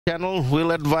channel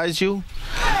will advise you.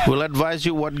 We'll advise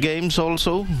you what games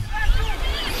also,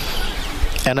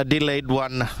 and a delayed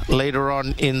one later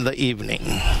on in the evening.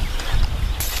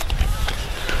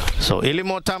 So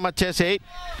Ilimotama chess 8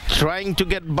 trying to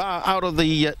get Ba out of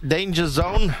the danger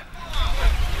zone.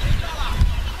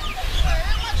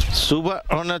 Suva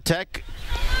on attack,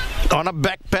 on a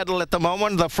back pedal at the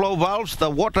moment. The flow valves, the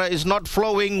water is not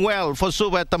flowing well for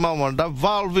Suva at the moment. The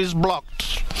valve is blocked.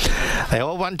 They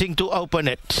are wanting to open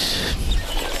it.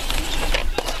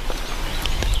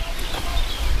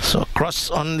 So cross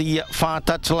on the far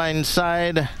touchline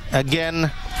side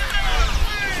again.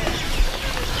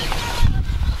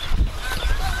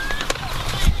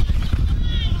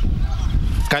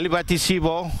 Kalibati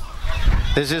Sivo.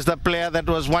 This is the player that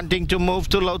was wanting to move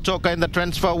to Lautoka in the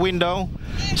transfer window.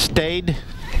 Stayed.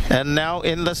 And now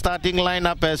in the starting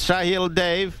lineup as Shahil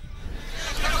Dave.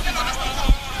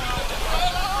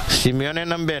 Simeone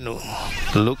Nambenu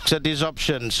looks at his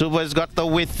options. Suva's got the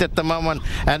width at the moment,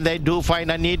 and they do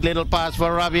find a neat little pass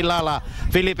for Ravi Lala.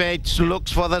 Felipe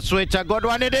looks for the switch. A good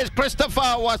one it is.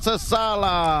 Christopher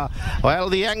Wasasala. Well,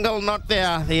 the angle not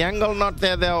there. The angle not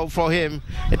there though for him.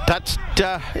 It touched.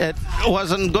 It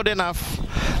wasn't good enough.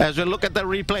 As we look at the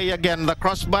replay again, the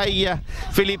cross by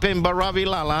Felipe Ravi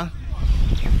Lala.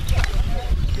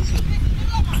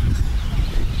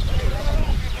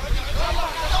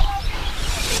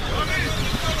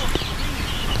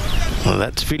 Well,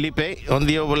 that's Felipe on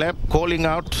the overlap, calling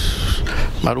out,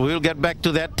 but we'll get back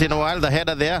to that in a while. The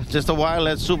header there, just a while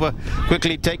as Suva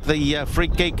quickly take the free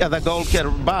kick, the goal kick,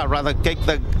 Ba rather kick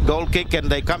the goal kick, and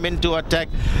they come into attack.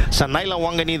 Sanaila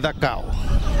Wangani Dakau.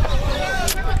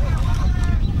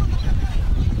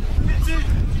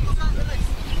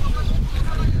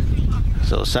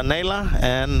 So Sanaila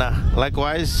and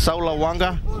likewise Saula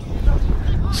Wanga.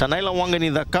 Sanaila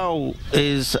Wangani Dakau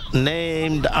is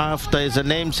named after, is a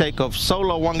namesake of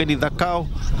Saula Wangani Dakau,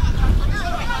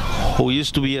 who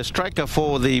used to be a striker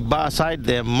for the Ba side.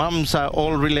 Their mums are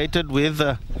all related with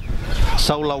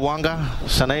Saula Wanga.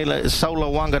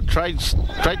 Saula Wanga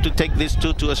tried to take these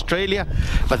two to Australia,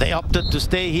 but they opted to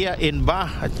stay here in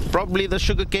Ba. Probably the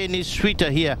sugarcane is sweeter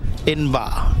here in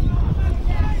Ba.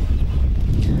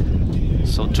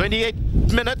 So 28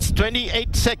 minutes,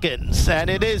 28 seconds, and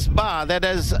it is Ba that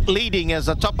is leading as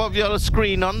the top of your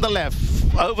screen on the left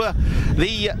over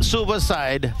the Suva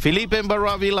side. Felipe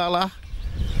Mbaravilala,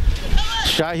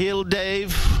 Shahil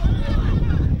Dave,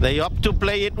 they opt to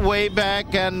play it way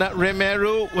back, and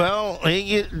Remeru, well,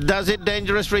 he does it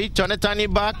dangerously. Chonetani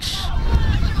Baksh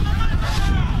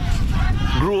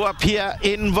grew up here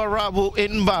in Varabu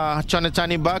in Ba.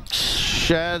 Chonetani Baksh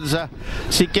as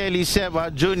Sikeli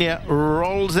Seva Jr.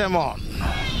 rolls them on.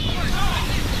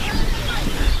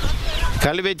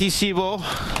 Kalibeti Sivo,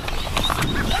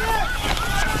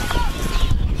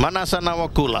 Manasa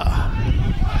Nawakula,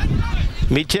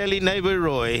 Micheli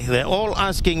Neighboroy. They're all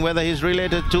asking whether he's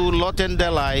related to Loten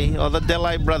Delai or the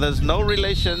Delai brothers. No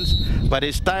relations, but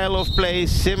his style of play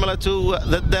is similar to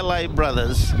the Delai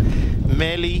brothers,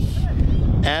 Meli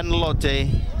and Lotte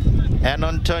and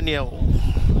Antonio.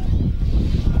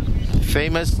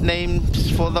 Famous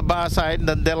names for the Ba side,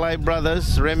 the Delai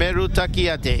brothers, Remeru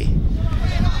Takiate,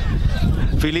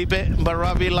 Felipe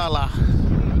Baravilala.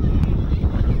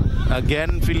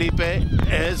 Again, Felipe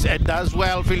does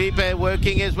well. Felipe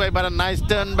working his way, but a nice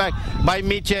turn back by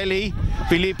Micheli.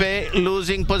 Felipe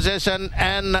losing possession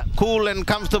and cool and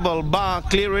comfortable. Ba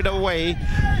clear it away.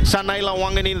 Sanaila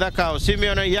Wangani Dakau.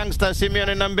 Simeone youngster,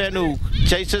 Simeone Nambenu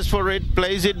chases for it,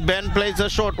 plays it. Ben plays a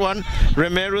short one.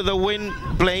 Remeru the win,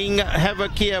 playing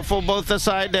havoc here for both the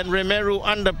side, and Remeru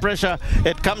under pressure.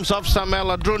 It comes off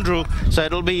Samuel Adrundru, so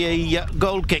it'll be a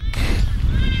goal kick.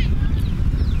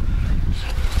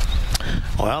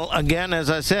 Well, again, as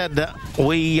I said,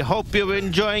 we hope you're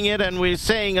enjoying it, and we're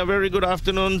saying a very good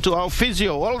afternoon to our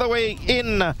physio all the way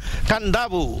in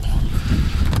Kandavu,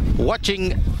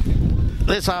 watching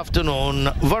this afternoon,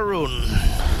 Varun.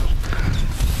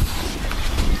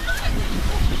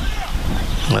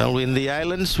 Well, in the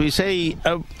islands, we say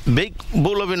a big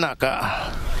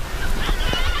Bulavinaka.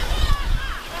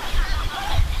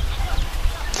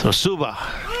 So Suva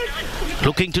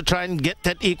looking to try and get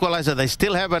that equalizer. They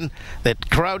still haven't. They're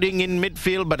crowding in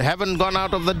midfield, but haven't gone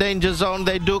out of the danger zone.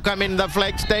 They do come in. The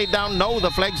flags stay down. No, the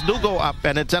flags do go up,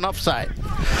 and it's an offside.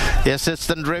 The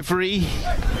assistant referee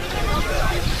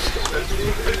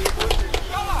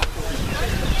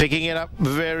picking it up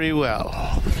very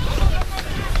well.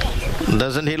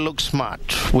 Doesn't he look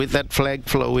smart with that flag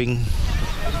flowing?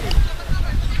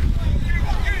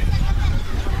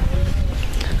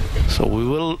 So we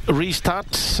will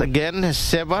restart again.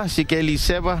 Seva, Sikeli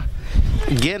Seva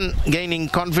again gaining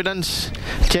confidence.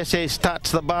 Chese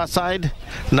starts the bar side.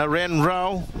 Naren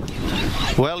Rao,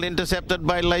 well intercepted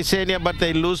by Lysenia, but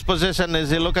they lose possession as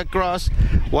they look across.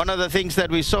 One of the things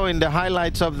that we saw in the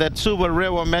highlights of that Suva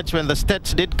Rewa match, when the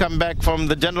stats did come back from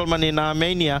the gentleman in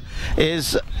Armenia,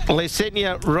 is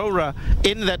Lysenia Rora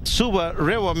in that Suva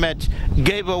Rewa match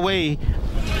gave away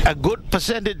a good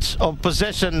percentage of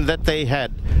possession that they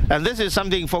had. And this is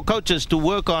something for coaches to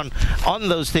work on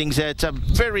those things. It's a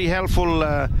very helpful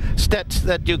stats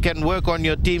that you can work on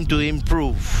your team to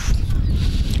improve.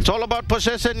 It's all about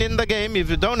possession in the game. If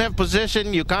you don't have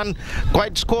possession, you can't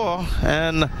quite score,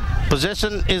 and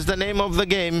possession is the name of the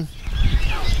game.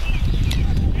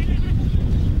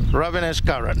 Ravinesh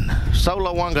Karan.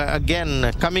 Saula Wanga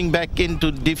again coming back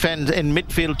into defense in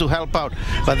midfield to help out,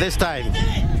 but this time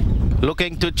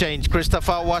looking to change.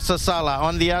 Christopher Wasasala.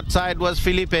 On the outside was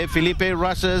Felipe. Felipe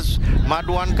rushes.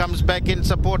 Madwan comes back in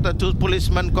support. The two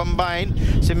policemen combine.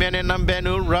 Simeone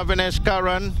Nambenu, Ravinesh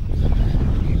Karan.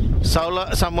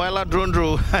 Samuela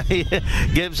Drundru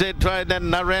gives it right,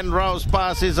 and Naren Rao's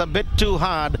pass is a bit too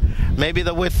hard. Maybe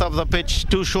the width of the pitch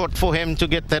too short for him to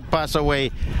get that pass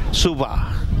away.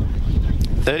 Suva.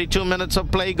 32 minutes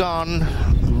of play gone.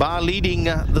 Bar leading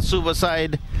the Suva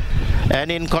side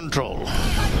and in control.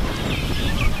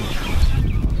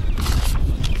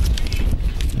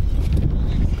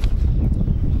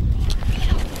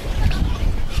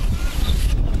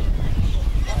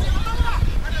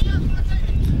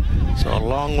 So a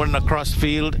long one across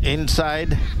field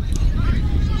inside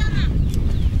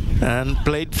and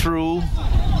played through,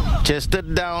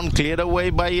 chested down, cleared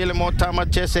away by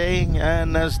Ilimotama Chese,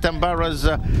 and as Tambara's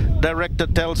director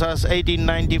tells us,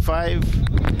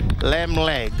 1895 lamb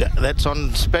leg. That's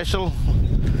on special.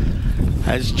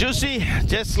 It's juicy,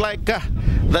 just like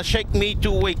the Shake Me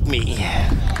to Wake Me.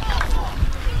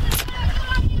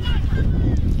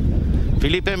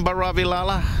 Philippe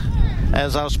Mbaravilala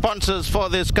as our sponsors for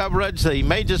this coverage, the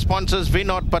major sponsors: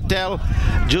 Vinod Patel,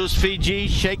 Juice Fiji,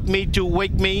 Shake Me to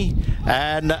Wake Me,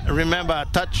 and remember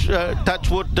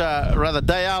Touchwood,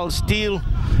 Dial Steel,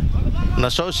 an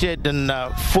associate in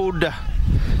Food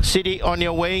City on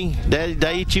your way,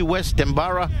 Daiichi West,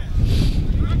 Tembara,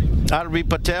 RB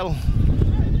Patel,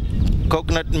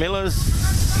 Coconut Millers.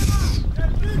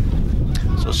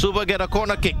 So Suva get a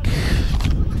corner kick.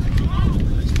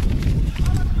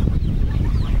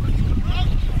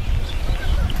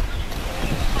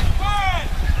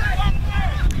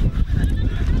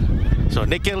 So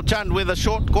Nikhil Chand with a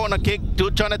short corner kick to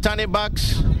Chonatani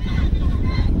Bucks.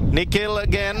 Nikhil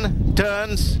again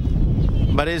turns,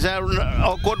 but is an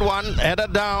awkward one, header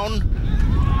down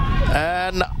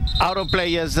and out of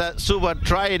play as Suva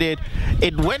tried it.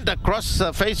 It went across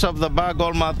the face of the bar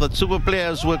goal mouth, but Suva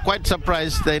players were quite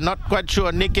surprised. They're not quite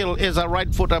sure Nikhil is a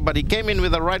right footer, but he came in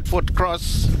with a right foot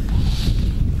cross.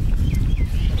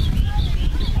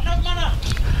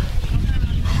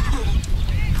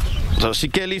 So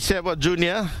Sikeli Seva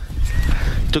Jr.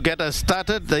 to get us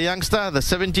started, the youngster, the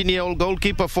 17-year-old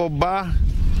goalkeeper for Bar.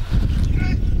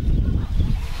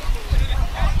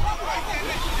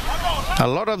 A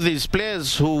lot of these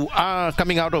players who are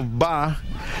coming out of Bar,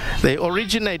 they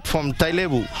originate from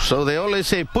Tailevu. So they always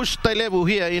say push Tailevu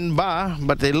here in Bar,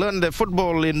 but they learn their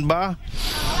football in Bar.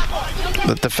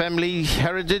 But the family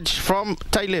heritage from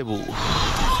Tailevu.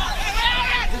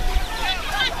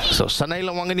 So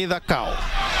Sanaila Wangani Dakau.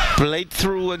 Played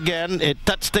through again. It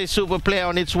touched the Suva player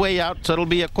on its way out, so it'll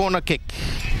be a corner kick.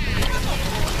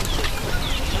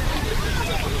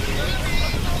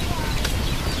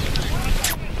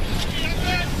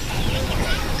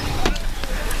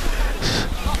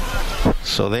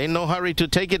 So they're in no hurry to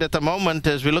take it at the moment.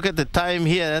 As we look at the time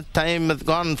here, time has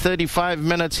gone 35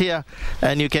 minutes here,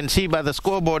 and you can see by the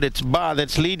scoreboard it's Bar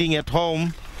that's leading at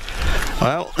home.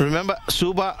 Well, remember,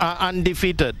 Suva are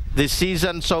undefeated this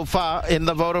season so far in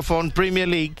the Vodafone Premier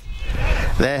League.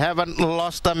 They haven't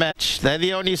lost a match. They're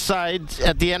the only side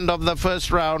at the end of the first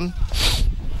round.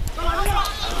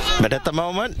 But at the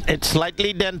moment, it's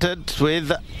slightly dented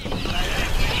with,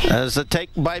 as a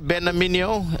take by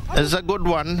Benaminio is a good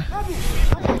one.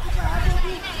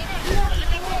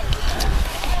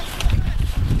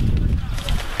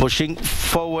 Pushing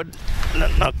forward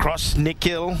across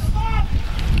Nikhil.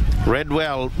 Read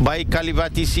well by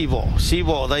Kalivati Sivo.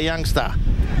 Sivo, the youngster.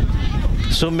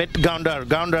 Sumit Gounder.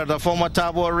 Gounder, the former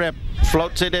Tabo rep,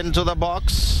 floats it into the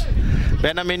box.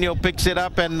 Benaminio picks it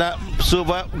up, and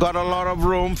Suva got a lot of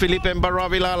room. Philippe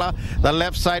Mbaravilala, the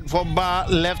left side for Bar,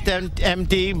 left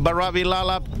empty.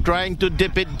 Mbaravilala Dave trying to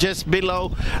dip it just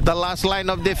below the last line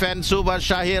of defense. Suva,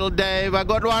 Shahil Dave, a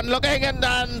good one, looking and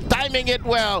done, timing it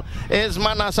well is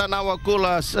Manasa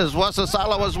Nawakula as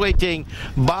Wasasala was waiting.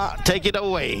 Ba take it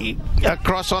away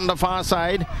across on the far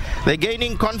side. They're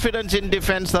gaining confidence in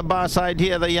defense, the Ba side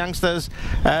here, the youngsters,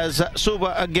 as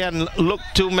Suva again look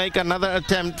to make another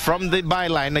attempt from the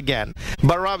byline again.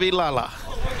 Baravi Lala.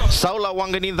 Saula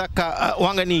Wangani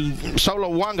Saula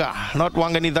Wanga, not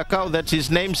Wangani Dakau, that's his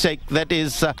namesake, that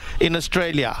is in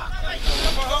Australia.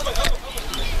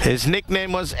 His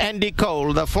nickname was Andy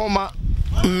Cole, the former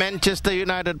Manchester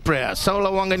United player.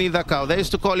 Saula Wangani Dakau, they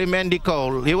used to call him Andy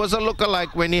Cole. He was a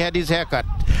lookalike when he had his haircut.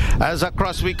 As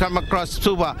across we come across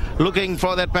Suva looking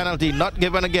for that penalty, not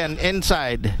given again,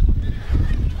 inside.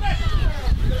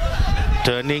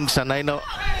 Turning Sanaino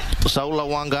Saula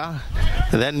Wanga,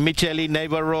 then Micheli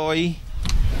Neighbor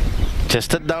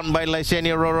chested down by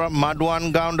Lyseni Aurora,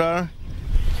 Madwan Gounder,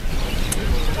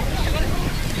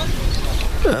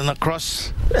 and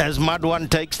across as Madwan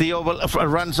takes the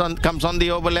comes on the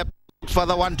overlap for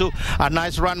the 1-2. A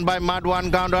nice run by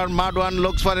Madwan Gounder. Madwan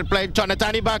looks for it, played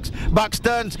Chonetani Bucks. Bucks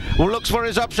turns, who looks for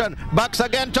his option. Bucks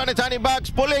again, Chonetani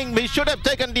Bucks pulling. He should have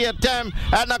taken the attempt,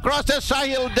 and across is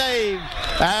Sahil Dave.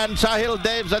 And Sahil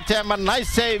Dave's attempt, a nice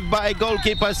save by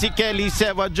goalkeeper Sikeli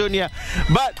Seva Jr.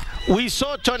 But we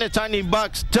saw Chonetani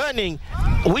Bucks turning.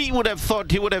 We would have thought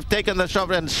he would have taken the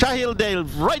shot, and Sahil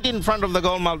Dave right in front of the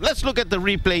goal mouth. Let's look at the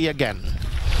replay again.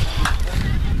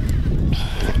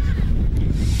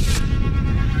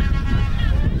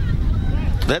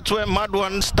 That's where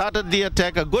Madwan started the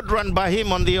attack. A good run by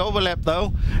him on the overlap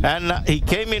though, and he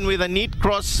came in with a neat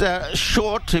cross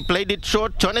short. He played it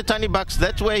short. Chonetani Bucks,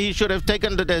 that's where he should have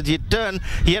taken it. As he turned,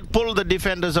 he had pulled the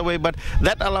defenders away, but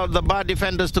that allowed the Bar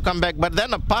defenders to come back. But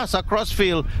then a pass across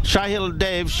field, Shahil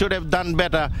Dave should have done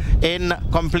better in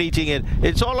completing it.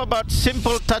 It's all about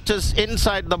simple touches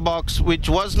inside the box, which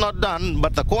was not done,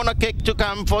 but the corner kick to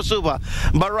come for Suva.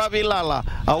 Baravi Lala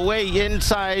away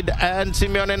inside, and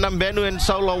Simeone Nambenu and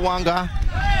Saula Wanga.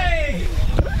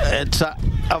 It's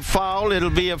a foul.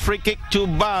 It'll be a free kick to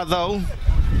Ba though.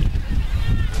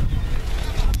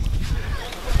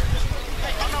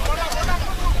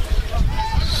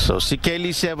 So Sikeli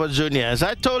Seva Jr. As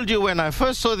I told you when I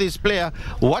first saw this player,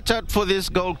 watch out for this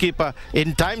goalkeeper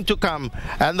in time to come.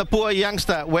 And the poor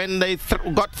youngster, when they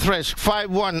got thrashed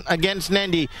 5-1 against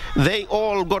Nandi, they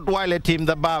all got wild at him,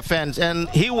 the Bar fans, and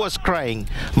he was crying.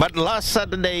 But last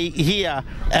Saturday here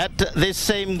at this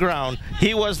same ground,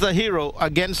 he was the hero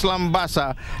against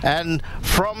Lambasa, and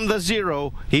from the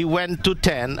 0 he went to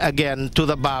 10 again to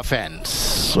the Bar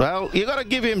fans. Well, you got to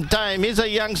give him time. He's a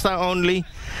youngster only,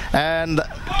 and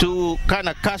to kind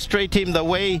of castrate him the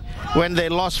way when they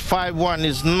lost 5-1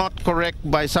 is not correct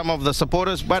by some of the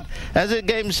supporters. But as the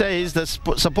game says, the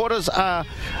supporters are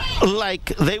like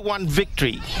they want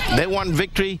victory. They want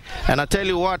victory, and I tell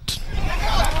you what,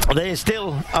 there's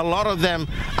still a lot of them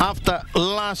after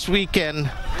last weekend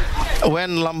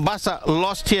when Lambasa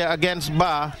lost here against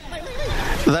Ba.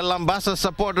 The Lambasa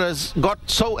supporters got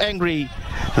so angry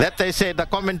that they said the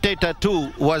commentator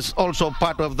too was also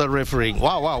part of the refereeing.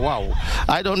 Wow, wow, wow.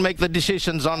 I don't make the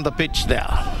decisions on the pitch there.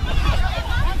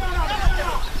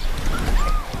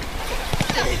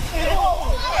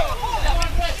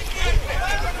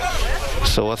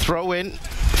 So a throw in.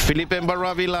 Philippe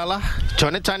Mbaravilala,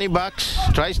 Chonetani Bucks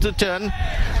tries to turn.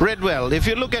 Redwell. If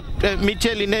you look at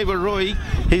Micheli Neighbor,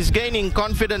 he's gaining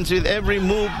confidence with every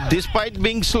move despite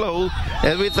being slow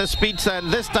with the speed.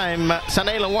 And this time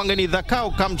Sanaila Wangani the cow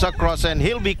comes across, and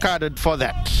he'll be carded for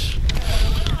that.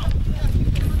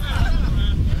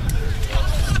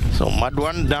 So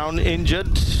Madwan down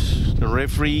injured. The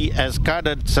referee has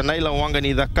carded Sanaila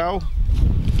Wangani the cow.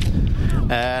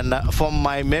 And from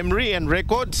my memory and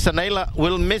record, Sanaila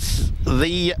will miss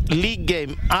the league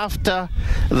game after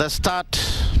the start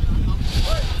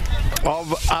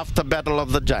of after Battle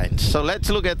of the Giants. So let's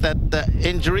look at that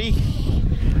injury,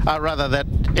 or rather that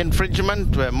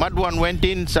infringement, where Madwan went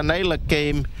in, Sanaila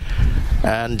came,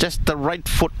 and just the right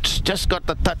foot just got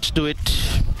the touch to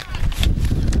it.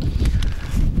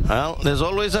 Well, there's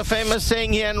always a famous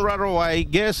saying here in Rarawai,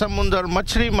 "Ge samundar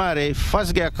machri mare,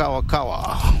 fas gaya kawa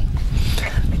kawa."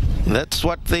 That's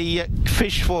what they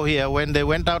fish for here when they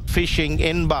went out fishing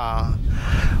in Ba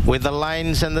with the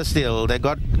lines and the still. They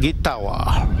got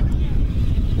gitawa.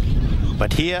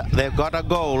 But here they've got a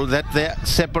goal that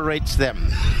separates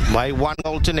them by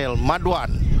 1-0.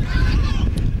 Madwan.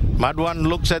 Madwan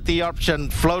looks at the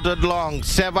option, floated long.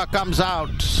 Seva comes out,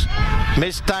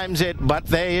 mistimes it, but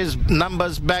there is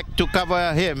numbers back to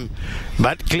cover him.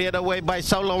 But cleared away by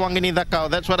Saula Wangini Dakau.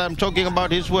 That's what I'm talking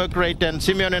about, his work rate. And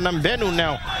Simeone Nambenu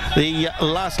now, the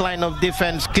last line of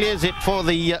defense, clears it for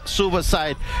the Suva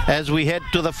side as we head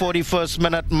to the 41st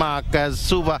minute mark, as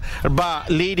Suva Ba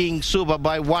leading Suva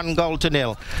by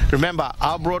 1-0. Remember,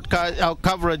 our broadcast, our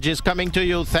coverage is coming to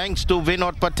you thanks to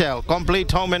Vinod Patel, Complete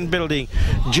Home and Building,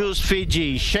 Juice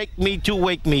Fiji, Shake Me to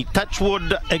Wake Me,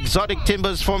 Touchwood Exotic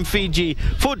Timbers from Fiji,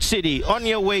 Food City, On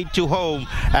Your Way to Home,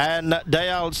 and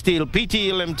Dayal Steel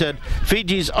PTE Limited,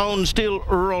 Fiji's own steel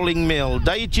rolling mill,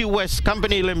 Daiichi West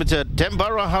Company Limited,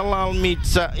 Tembara Halal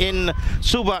Meats in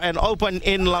Suva and open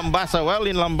in Lambasa. Well,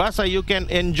 in Lambasa you can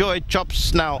enjoy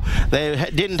chops now. They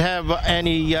didn't have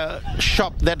any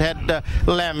shop that had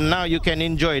lamb. Now you can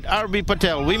enjoy it. RB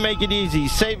Patel, we make it easy.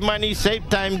 Save money, save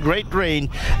time, great rain,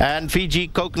 and Fiji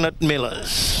Coconut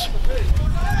Millers.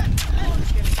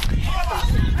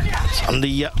 On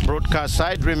the broadcast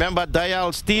side, remember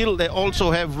Dayal Steel, they also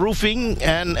have roofing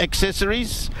and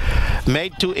accessories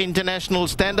made to international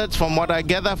standards, from what I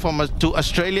gather, to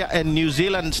Australia and New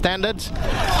Zealand standards,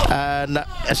 and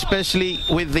especially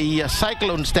with the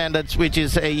cyclone standards, which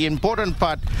is an important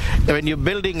part when you're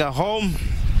building a home.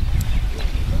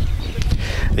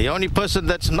 The only person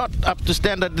that's not up to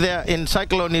standard there in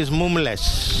cyclone is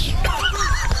Mumles,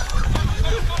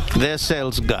 their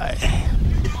sales guy.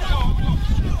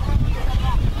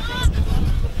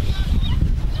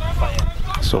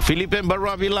 So Felipe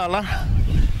Baravilala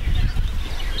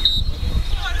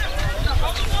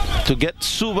to get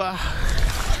Suva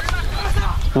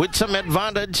with some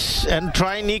advantage and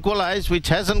try and equalize, which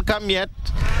hasn't come yet.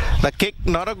 The kick,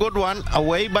 not a good one,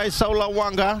 away by Saula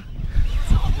Wanga.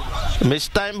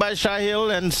 Missed time by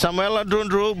Shahil and Samuel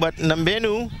Adrundru, but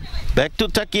Nambenu back to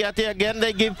Takiate again.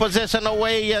 They give possession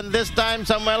away, and this time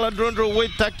Samuel Adrundru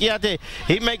with Takiate.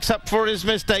 He makes up for his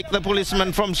mistake, the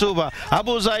policeman from Suva.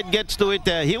 Abu Zaid gets to it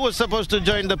there. He was supposed to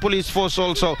join the police force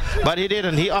also, but he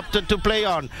didn't. He opted to play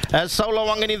on. As Saula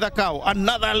Wangini Dakau,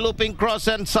 another looping cross,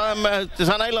 and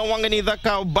Sanaila Wangini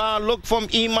Dakau. Ba look from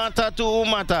Imata to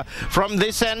Umata. From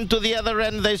this end to the other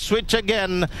end, they switch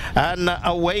again, and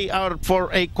away out for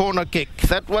a corner kick.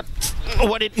 That's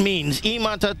what it means.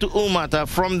 Imata to Umata,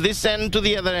 from this end to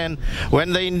the other end,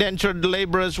 when the indentured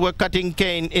laborers were cutting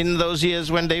cane in those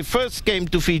years when they first came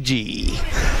to Fiji.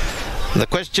 The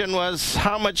question was,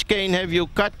 how much cane have you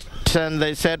cut? And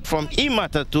they said from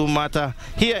Imata to Umata.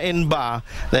 Here in Ba,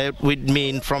 that would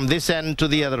mean from this end to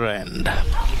the other end.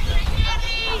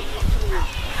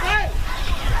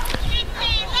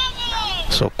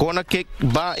 So corner kick,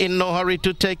 Ba in no hurry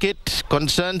to take it.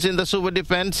 Concerns in the Suva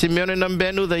defense. Simeone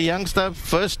Nambenu, the youngster,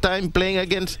 first time playing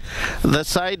against the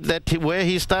side where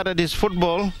he started his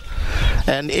football.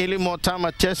 And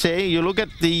Elimotama Chese, you look at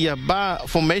the Ba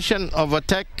formation of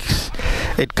attack.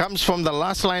 It comes from the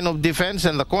last line of defense,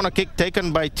 and the corner kick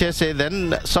taken by Chese.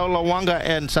 Then Saula Wanga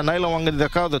and Sanaila Wanga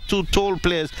Dakau, the two tall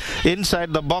players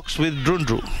inside the box with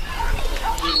Drundru.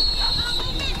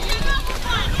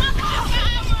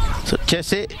 So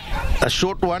Chese, a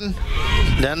short one,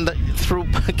 then the through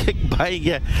kick by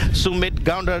Sumit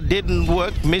Gounder didn't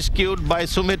work, miscued by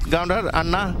Sumit Gounder,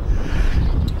 Anna.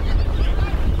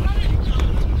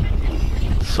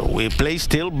 So we play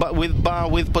still but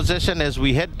with possession as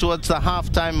we head towards the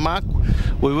half-time mark.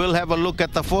 We will have a look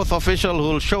at the fourth official who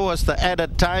will show us the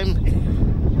added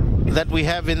time that we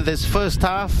have in this first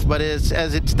half, but as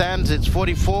it stands, it's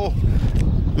 44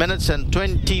 minutes and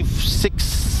 26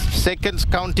 seconds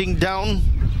counting down.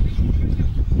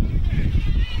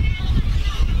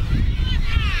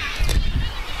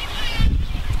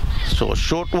 So a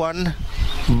short one,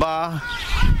 Ba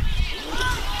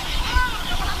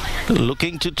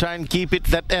looking to try and keep it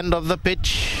that end of the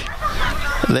pitch.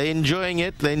 They're enjoying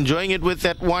it. They're enjoying it with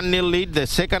that 1-0 lead. The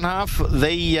second half,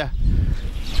 they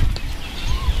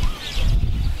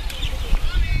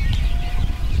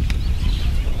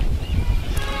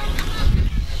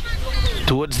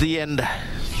towards the end.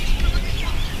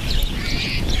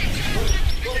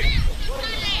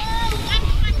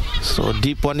 So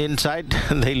deep one inside,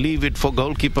 they leave it for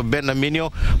goalkeeper Ben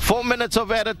Aminio. 4 minutes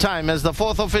of added time, as the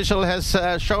fourth official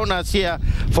has shown us here.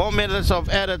 4 minutes of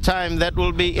added time that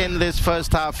will be in this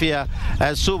first half here,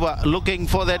 as Suva looking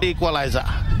for that equalizer.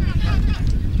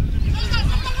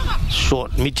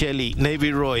 Short, Micheli,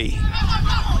 Navy Roy.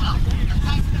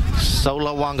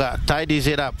 Saula Wanga tidies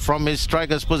it up from his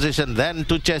striker's position, then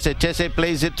to Chese. Chese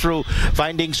plays it through,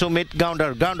 finding Sumit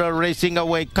Gounder. Gounder racing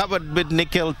away, covered with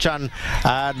Nikhil Chan.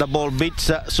 The ball beats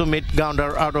Sumit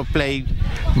Gounder out of play.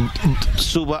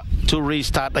 Suva to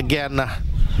restart again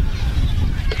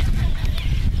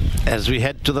as we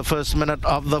head to the first minute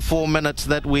of the 4 minutes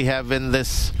that we have in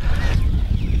this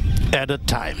added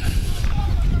time.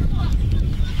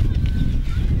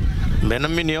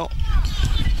 Benaminio.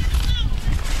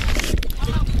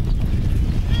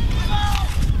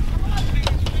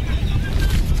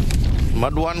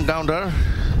 Mud one counter.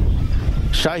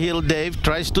 Shahil Dave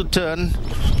tries to turn.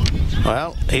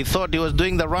 Well, he thought he was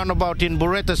doing the roundabout in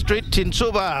Bureta Street in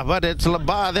Suva, but it's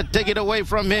Labar that take it away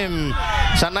from him.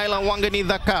 Sanaila Wangani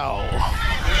the cow.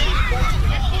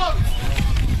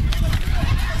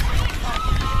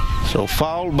 So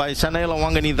foul by Sanaila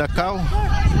Wangani the cow.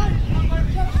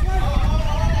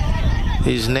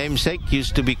 His namesake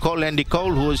used to be Cole Andy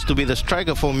Cole, who used to be the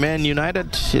striker for Man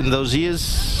United in those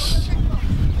years.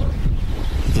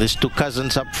 These two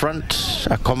cousins up front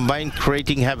are combined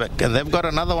creating havoc, and they've got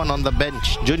another one on the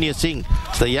bench, Junior Singh,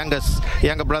 the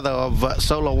younger brother of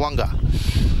Solo Wanga.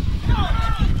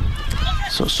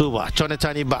 So Suva,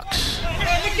 Chonetani Bucks.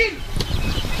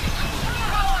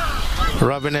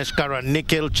 Ravinesh Karan,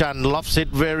 Nikhil Chand lofts it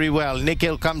very well.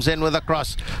 Nikhil comes in with a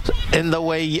cross. In the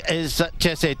way is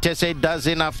Chese. Chese does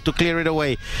enough to clear it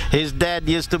away. His dad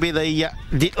used to be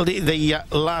the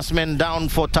last man down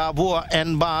for Tavua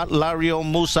and Ba, Lario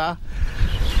Musa.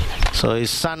 So his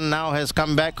son now has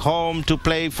come back home to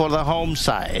play for the home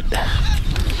side.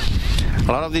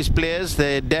 A lot of these players,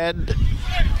 their dad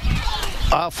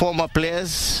are former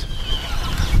players.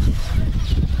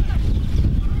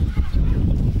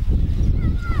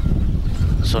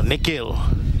 So Nikhil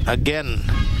again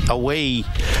away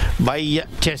by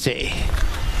Chese.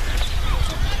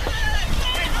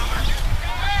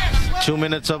 2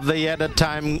 minutes of the added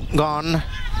time gone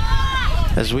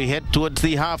as we head towards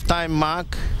the half-time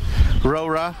mark.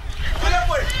 Rora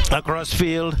across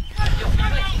field.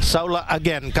 Saula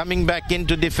again coming back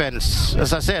into defense.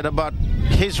 As I said about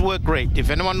his work rate, if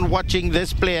anyone watching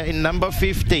this player in number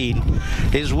 15,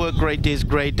 his work rate is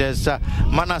great as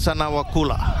Manasana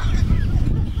Wakula.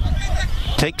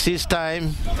 Takes his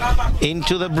time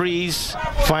into the breeze,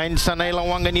 finds Sanaila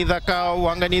Wangani the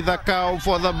cow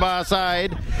for the bar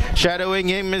side. Shadowing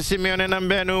him is Simeone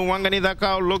Nambenu. Wangani the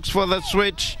cow looks for the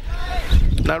switch.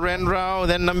 Naren Rao,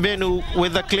 then Nambenu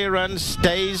with the clearance,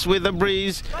 stays with the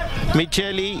breeze.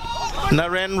 Micheli,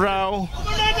 Naren Rao.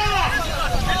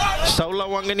 Saula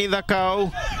Wangani the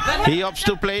cow. He opts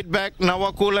to play it back.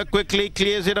 Nawakula quickly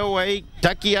clears it away.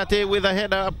 Takiate with a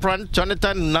header up front.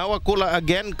 Jonathan Nawakula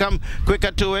again come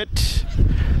quicker to it.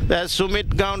 There's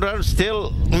Sumit Gounder,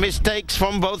 still mistakes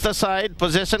from both the side.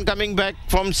 Possession coming back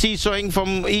from seesawing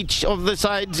from each of the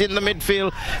sides in the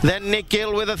midfield. Then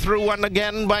Nikhil with a through one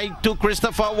again to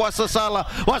Christopher Wasasala.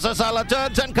 Wasasala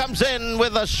turns and comes in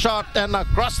with a shot and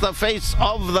across the face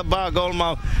of the bar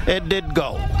goalmouth. It did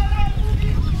go.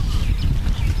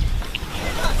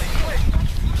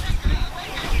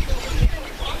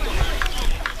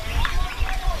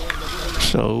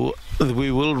 So we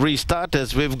will restart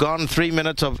as we've gone 3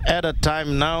 minutes of added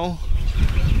time now.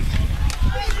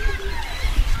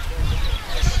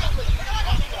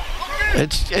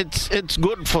 It's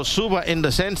good for Suva in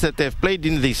the sense that they've played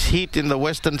in this heat in the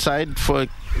western side for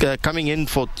coming in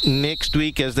for next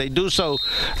week. As they do so,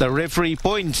 the referee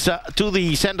points to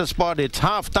the center spot. It's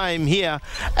half time here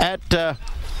at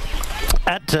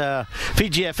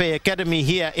PGFA Academy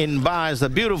here in Ba, as the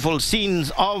beautiful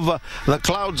scenes of the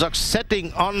clouds are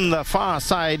setting on the far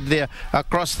side there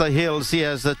across the hills here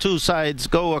as the two sides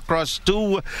go across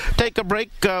to take a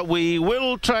break. We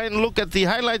will try and look at the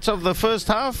highlights of the first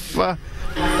half.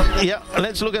 Yeah,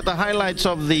 let's look at the highlights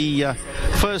of the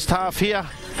first half here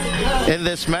in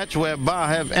this match where Ba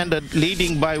have ended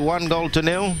leading by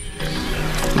 1-0.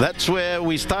 That's where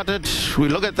we started. We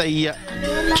look at the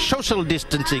social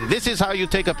distancing. This is how you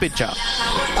take a picture.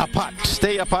 Apart.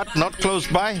 Stay apart, not close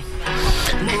by.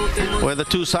 Where the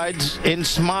two sides in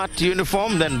smart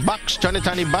uniform. Then Bucks,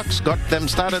 Chanitani Bucks, got them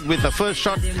started with the first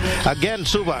shot. Again,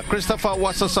 Suva. Christopher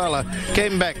Wasasala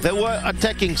came back. They were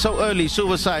attacking so early,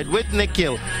 Suva side, with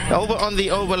Nikhil. Over on the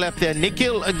overlap there.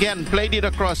 Nikhil again played it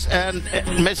across and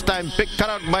missed time. Cut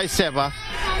out by Seva,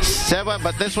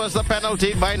 but this was the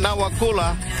penalty by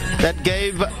Nawakula that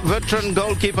gave veteran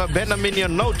goalkeeper Benaminio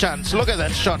no chance. Look at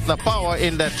that shot, the power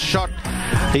in that shot.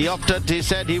 He opted, he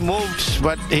said he moved,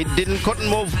 but he couldn't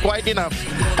move quite enough.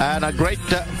 And a great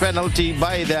penalty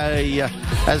by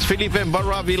as Felipe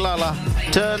Mbaravilala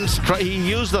turns, he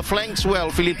used the flanks well,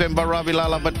 Felipe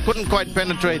Mbaravilala, but couldn't quite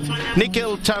penetrate.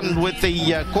 Nikhil Chand with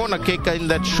the corner kick in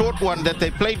that short one that they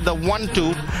played the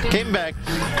 1-2, came back,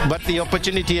 but the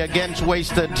opportunity against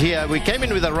wasted here. We came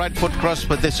in with a right foot cross,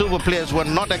 but the Suva players were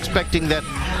not expecting that.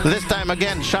 This time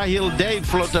again, Shahil Dave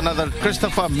float another.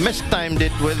 Christopher mistimed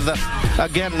it with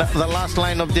again the last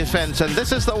line of defense, and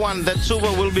this is the one that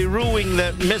Suva will be ruining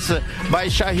the miss by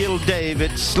Shahil Dave.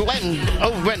 It slammed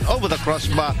went over the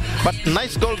crossbar, but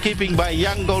nice goalkeeping by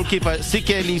young goalkeeper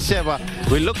Sikeli Seva.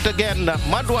 We looked again,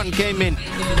 Madwan came in,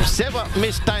 Seva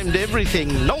mistimed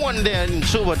everything, no one there in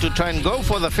Suva to try and go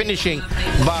for the finishing.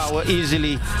 Bar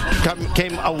easily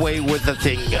came away with the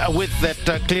thing, with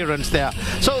that clearance there.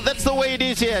 So that's the way it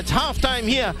is here. It's half-time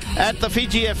here at the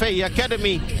Fiji FA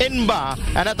Academy in Bar,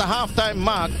 and at the half-time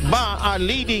mark, Bar are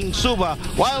leading Suva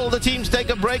while the teams take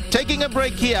a break. Taking a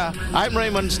break here, I'm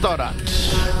Raymond Stoddart.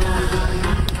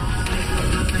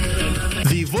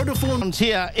 The Vodafone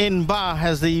here in Bar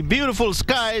as the beautiful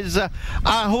skies are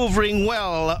hovering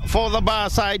well for the Bar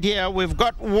side here. We've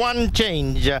got one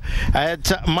change.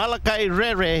 Malakai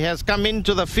Rere has come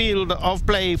into the field of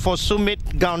play for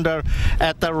Sumit Gounder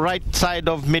at the right side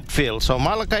of midfield. So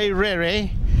Malakai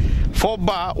Rere for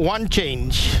Bar, one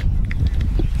change.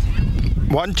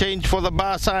 One change for the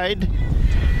Bar side.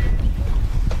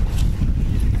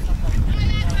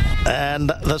 And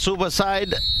the Suva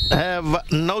side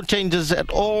have no changes at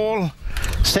all,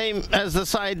 same as the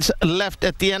sides left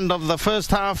at the end of the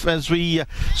first half. As we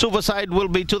Suva side will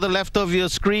be to the left of your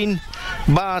screen,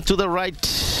 Bar to the right,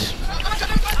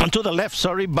 to the left,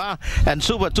 sorry, Bar and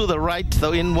Suva to the right,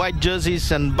 though in white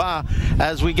jerseys, and Bar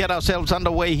as we get ourselves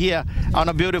underway here on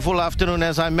a beautiful afternoon,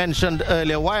 as I mentioned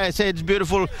earlier. Why I say it's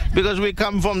beautiful, because we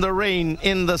come from the rain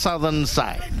in the southern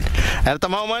side. At the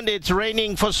moment it's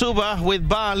raining for Suva, with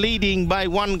Bar leading by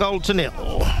 1-0.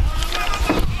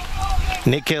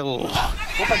 Nikhil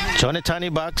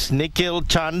Chonetani Bucks, Nikhil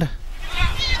Chand,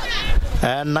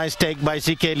 and nice take by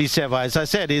Sikeli Seva. As I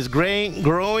said, he's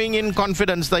growing in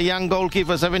confidence, the young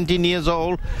goalkeeper, 17 years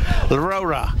old.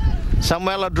 Rora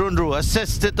Samuela Drundru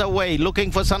assisted away,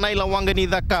 looking for Sanaila Wangani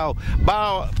Dakau.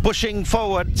 Bar pushing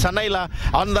forward, Sanaila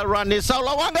on the run is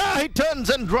Saula Wanga. He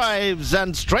turns and drives,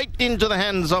 and straight into the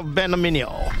hands of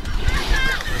Benaminio.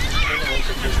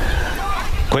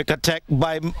 Quick attack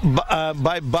by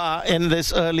Bar in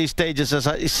this early stages. As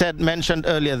I mentioned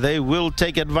earlier, they will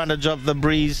take advantage of the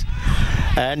breeze,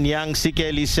 and young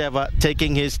Sikeli Seva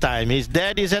taking his time. His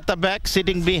dad is at the back,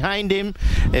 sitting behind him.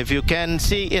 If you can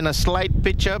see in a slight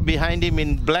picture behind him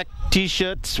in black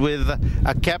t-shirts with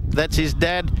a cap, that's his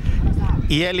dad,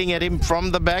 yelling at him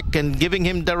from the back and giving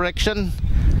him direction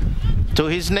to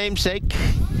his namesake.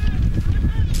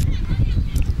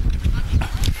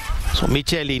 So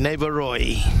Micheli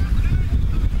Neighboroy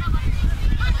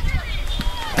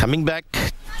coming back.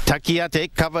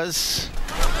 Takiate covers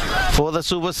for the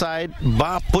Suva side.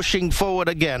 Bar pushing forward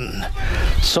again.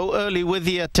 So early with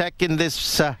the attack in this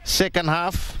second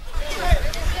half.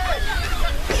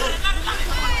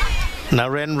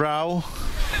 Naren Rao,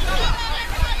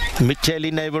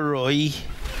 Micheli Neighboroy,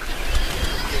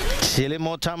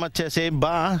 Silimo Tamatese.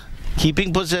 Bar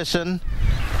keeping possession.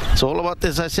 It's all about,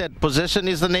 as I said, possession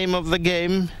is the name of the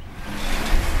game.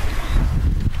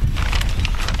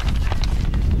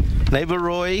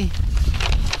 Neighboroy,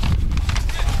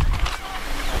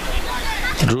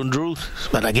 Drundru,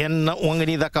 but again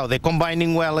Wangani Dakau. They're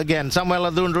combining well again.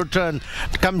 Samuel Drundru turn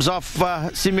comes off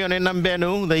Simeone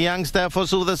Nambenu, the youngster for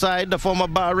Suva side, the former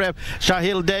Bar rep.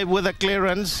 Shahil Dave with a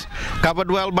clearance,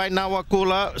 covered well by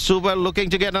Nawakula. Suva looking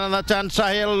to get another chance.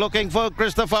 Shahil looking for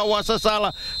Christopher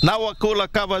Wasasala.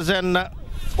 Nawakula covers, and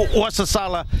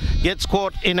Wasasala gets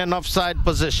caught in an offside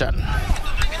position.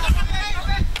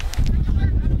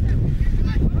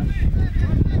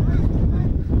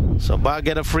 So Bar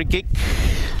get a free kick.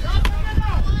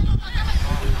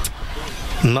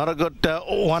 Not a good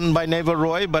one by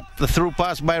Neighboroy, but the through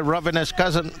pass by Ravinesh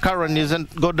Karan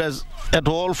isn't good at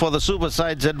all for the Suva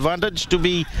side's advantage, to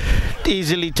be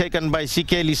easily taken by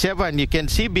Sikeli Seva. And you can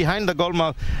see behind the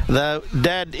goalmouth, the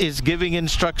dad is giving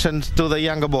instructions to the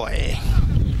younger boy.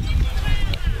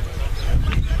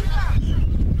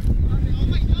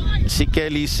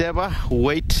 Sikeli Seva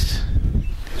waits,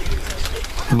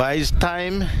 buys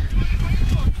time.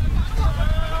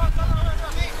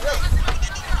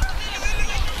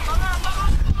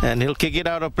 And he'll kick it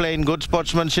out of play in good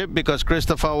sportsmanship, because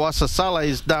Christopher Wasasala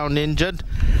is down injured,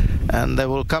 and they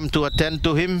will come to attend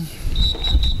to him.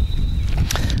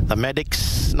 The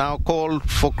medics now called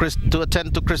for to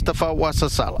attend to Christopher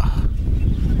Wasasala.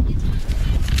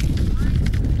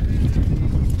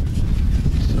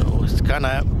 So it's kind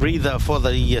of breather for the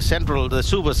the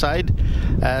Suva side,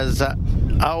 as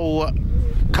our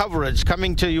coverage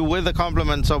coming to you with the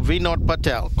compliments of Vinod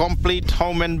Patel, Complete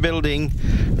Home and Building.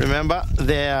 Remember,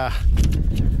 their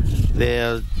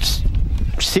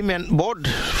cement board,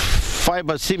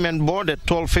 fiber cement board at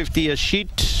 $12.50 a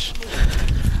sheet.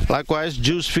 Likewise,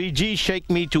 Juice Fiji, Shake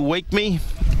Me to Wake Me.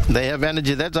 They have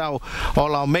energy. That's all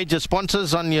our major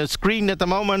sponsors on your screen at the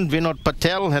moment. Vinod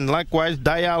Patel, and likewise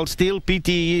Dial Steel,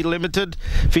 PTE Limited,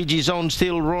 Fiji's own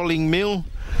steel rolling mill,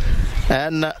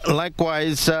 and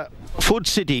likewise Food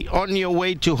City, on your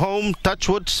way to home,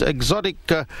 Touchwoods, exotic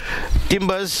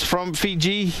timbers from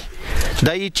Fiji,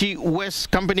 Daiichi West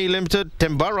Company Limited,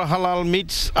 Tembara Halal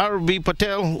Meats, RB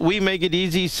Patel, we make it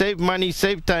easy, save money,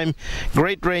 save time,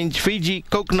 great range, Fiji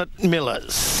Coconut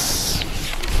Millers.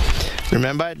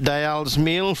 Remember, Dial's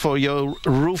Mill for your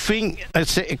roofing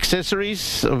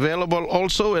accessories, available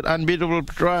also at unbeatable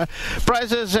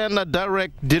prices and a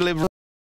direct delivery.